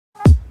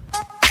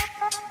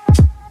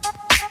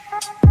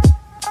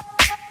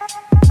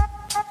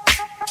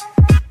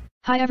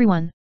Hi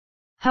everyone.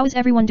 How is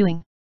everyone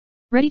doing?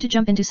 Ready to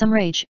jump into some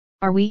rage,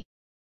 are we?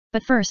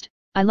 But first,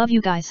 I love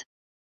you guys.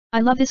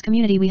 I love this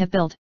community we have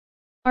built.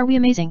 Are we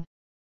amazing?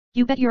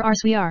 You bet your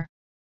arse we are.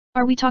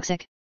 Are we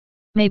toxic?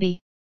 Maybe.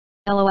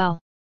 LOL.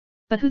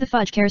 But who the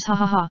fudge cares, ha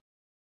ha ha.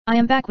 I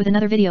am back with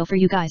another video for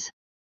you guys.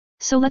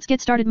 So let's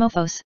get started,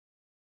 mofos.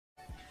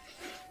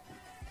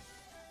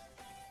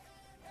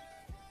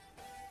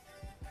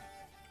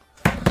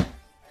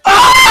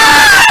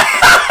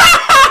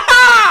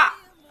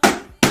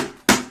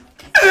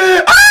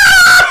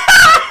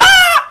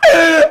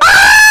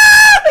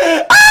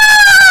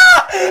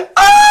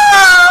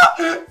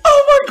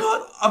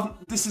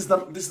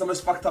 This is the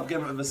most fucked up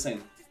game I've ever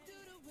seen.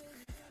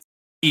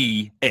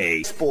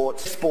 EA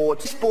Sports.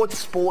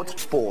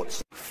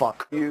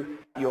 Fuck you,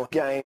 your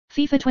game.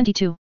 FIFA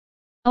 22.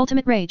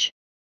 Ultimate Rage.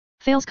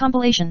 Fails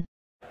compilation.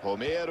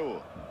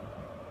 Romero.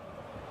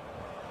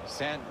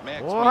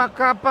 Porra,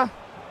 capa.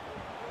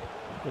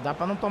 Cuidado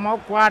pra não tomar o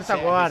quarto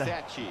agora.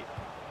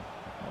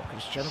 O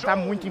Cristiano tá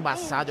muito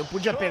embaçado. Eu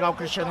podia pegar o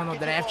Cristiano no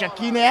draft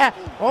aqui, né?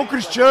 Ó o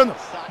Cristiano.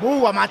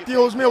 Boa,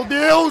 Matheus. Meu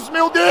Deus,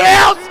 meu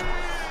Deus!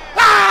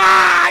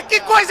 Ah,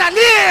 que coisa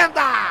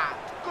linda!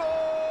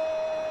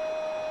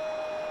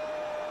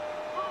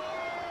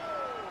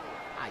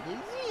 Ai,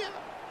 Izinha.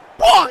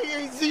 Porra,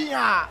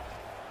 Izinha!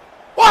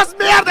 Olha as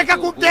merda que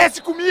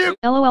acontece comigo!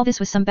 LOL, this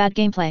was some bad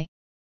gameplay.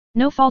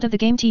 No fault of the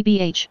game,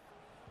 TBH.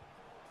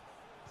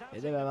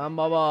 بده به من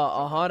بابا.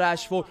 آها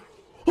رشفورد.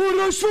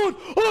 رشفورد.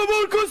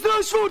 مارکوس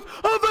رشفورد.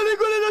 اولین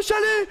گل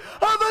داشله.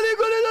 اولین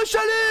گل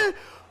داشله.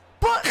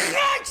 با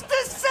خاک تو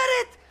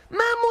سرت.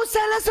 من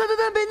مثلث رو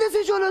دادم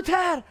بندازی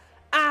جلوتر.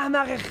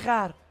 احمق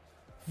خر.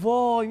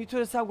 وای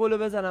میتونستم گلو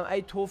بزنم.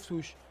 ای توف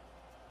توش.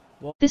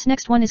 This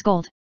next one is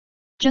gold.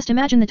 Just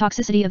imagine the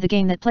toxicity of the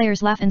game that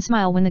players laugh and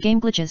smile when the game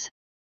glitches.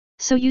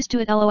 So used to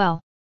it, LOL.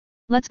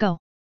 Let's go.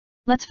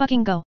 Let's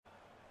fucking go.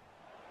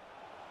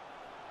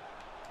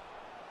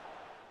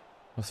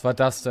 Was war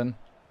das denn?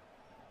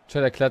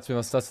 Chat, erklärt mir,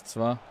 was das jetzt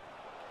war.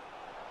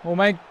 Oh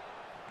mein...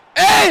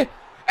 Ey!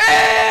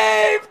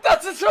 Ey!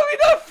 Das ist schon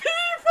wieder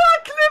FIFA!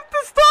 Klippt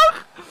es doch!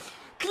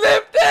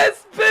 Klippt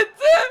es,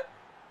 bitte!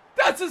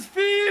 Das ist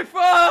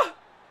FIFA!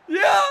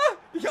 Ja!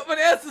 Ich hab mein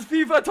erstes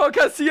FIFA-Tor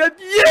kassiert!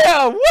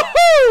 Yeah!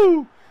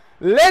 Woohoo!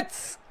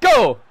 Let's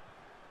go!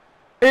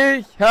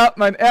 Ich hab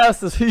mein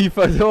erstes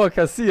FIFA-Tor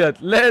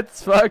kassiert!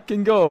 Let's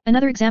fucking go!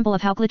 Another example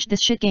of how glitched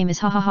this shit game is,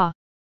 hahaha.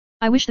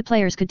 I wish the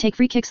players could take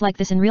free kicks like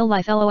this in real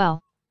life, LOL.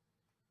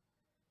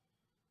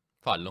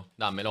 Fallo,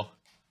 dammelo.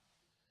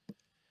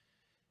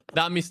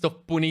 Dammi sto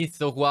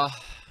punizzo qua.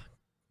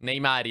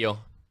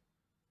 Neymario.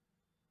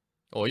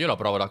 Oh, io la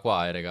provo da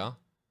qua, raga.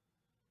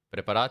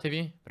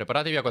 Preparatevi.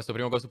 Preparatevi a questo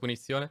primo gol su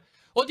punizione.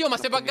 Oddio, ma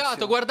si è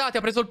buggato, guardate,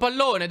 ha preso il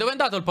pallone. Dove è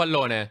andato il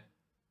pallone?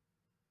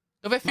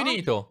 Dove è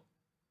finito?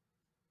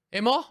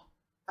 E mo?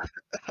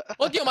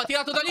 Oddio, ma ha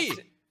tirato da lì.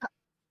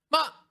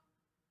 Ma...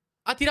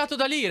 ha tirato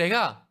da lì,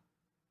 raga.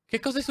 Che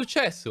cosa è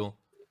successo?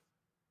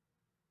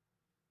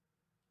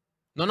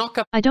 Non ho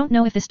capito. I don't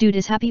know if this dude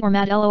is happy or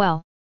mad,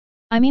 LOL.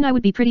 I mean, I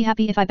would be pretty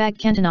happy if I bagged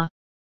Cantona.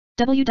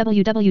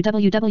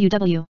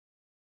 www.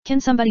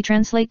 Can somebody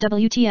translate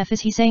WTF?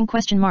 Is he saying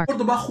question mark?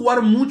 Va a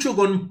jugar mucho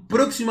con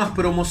próximas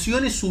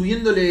promociones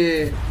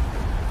subiéndole...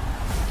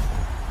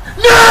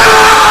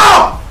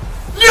 ¡No!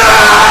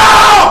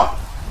 ¡No!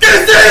 ¿Qué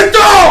es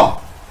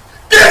esto?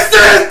 ¿Qué es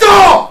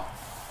esto?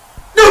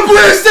 ¡No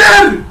puede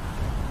ser!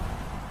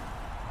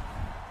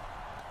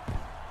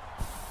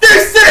 ¿Qué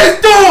es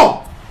esto?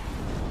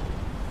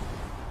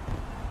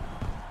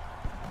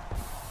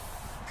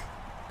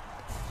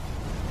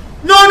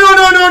 No, no,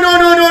 no, no, no,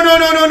 no, no, no,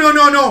 no, no, no,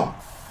 no, no.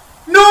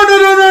 No, no,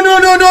 no, no, no,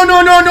 no,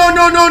 no, no, no, no,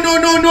 no, no,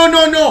 no, no,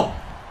 no, no.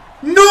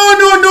 No,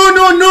 no, no,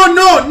 no, no,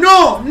 no,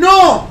 no,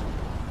 no.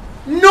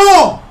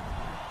 No.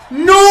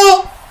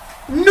 No.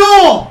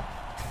 No.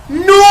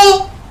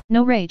 No.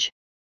 No rage.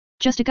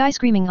 Just a guy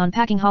screaming on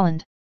packing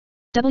Holland.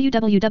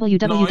 www.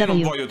 No, io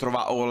non voglio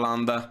trovare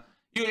Holland.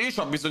 Io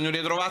ho bisogno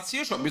di trovarsi,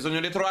 io ho bisogno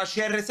di trovare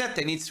CR7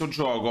 e inizio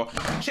gioco.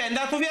 Cioè è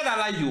andato via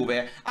dalla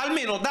Juve.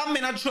 Almeno dammi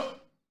una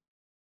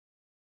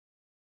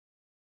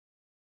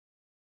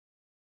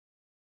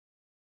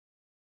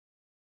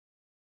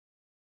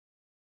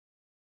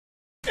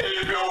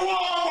Il mio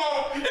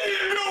uomo!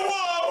 Il mio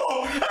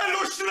uomo! È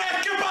lo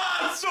Shrek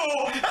pazzo!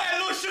 È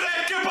lo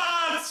Shrek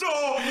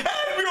pazzo! È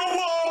il mio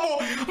uomo!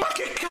 Ma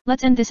che cazzo?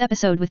 Let's end this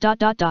episode with ...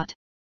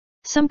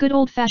 Some good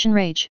old-fashioned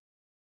rage.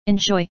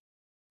 Enjoy.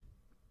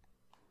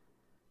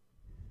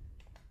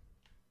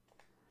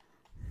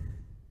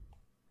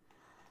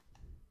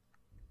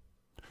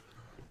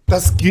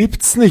 Das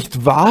gibt's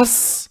nicht,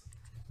 was?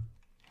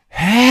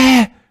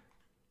 Hä?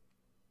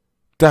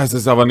 Das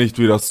ist aber nicht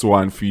wieder so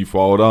ein FIFA,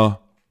 oder?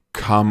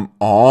 Come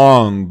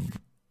on.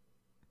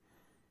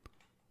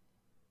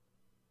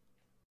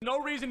 No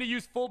reason to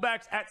use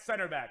fullbacks at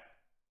center back.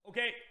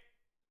 Okay?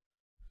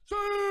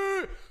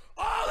 Oh,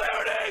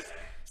 there it is!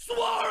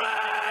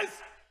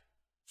 Suarez!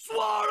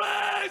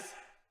 Suarez!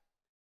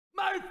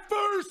 My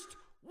first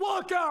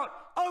walkout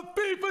of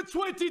FIFA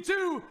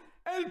 22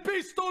 El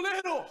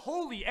Pistolero.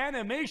 Holy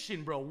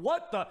animation, bro.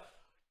 What the?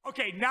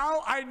 Okay,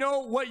 now I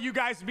know what you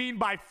guys mean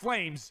by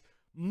flames.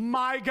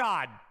 My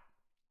God.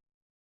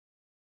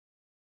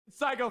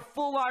 It's like a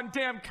full-on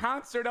damn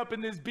concert up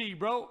in this B,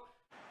 bro.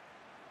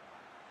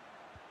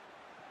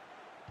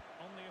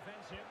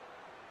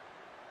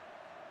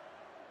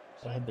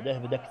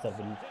 اهبد اكثر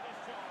بال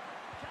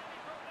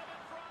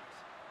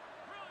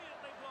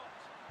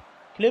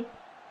كليب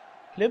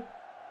كليب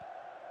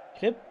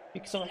كليب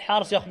يكسر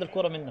الحارس ياخذ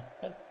الكرة منه.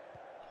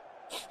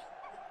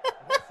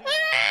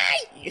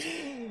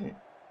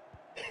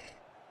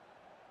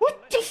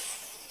 What the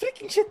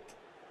freaking shit.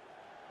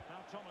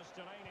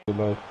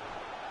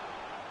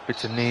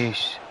 Bitte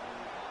nicht.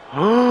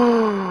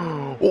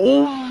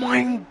 Oh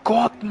mein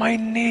Gott,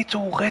 mein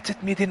Neto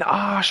rettet mir den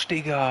Arsch,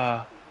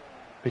 Digga.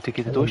 Bitte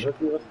geht er durch.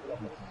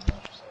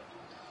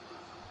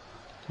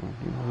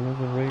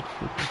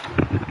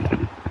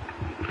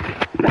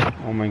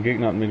 Oh, mein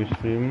Gegner hat mir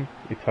geschrieben,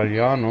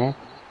 Italiano.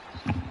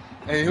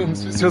 Ey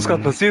Jungs, wisst ihr, was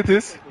gerade passiert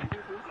ist?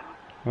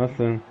 Was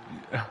denn?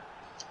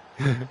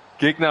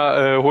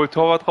 Gegner holt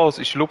Torwart raus,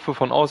 ich lupfe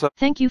von außen.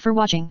 Thank you for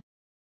watching.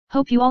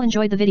 Hope you all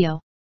enjoyed the video.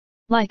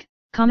 Like,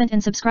 comment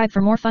and subscribe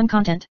for more fun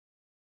content.